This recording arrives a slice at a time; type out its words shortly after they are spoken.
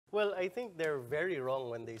Well, I think they're very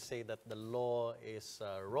wrong when they say that the law is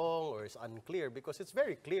wrong or is unclear, because it's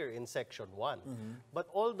very clear in Section 1. But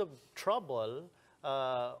all the trouble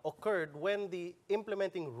occurred when the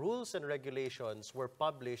implementing rules and regulations were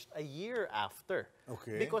published a year after.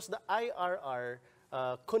 Okay. Because the IRR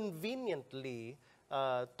conveniently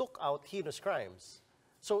took out heinous crimes.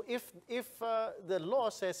 So if the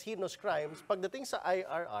law says heinous crimes, pagdating sa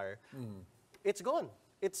IRR, it's gone.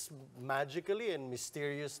 It's magically and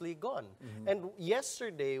mysteriously gone. And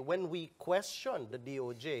yesterday, when we questioned the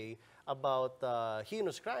DOJ about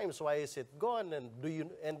heinous crimes, why is it gone? And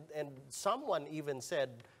and someone even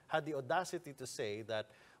had the audacity to say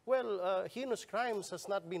that, well, heinous crimes has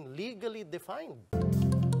not been legally defined.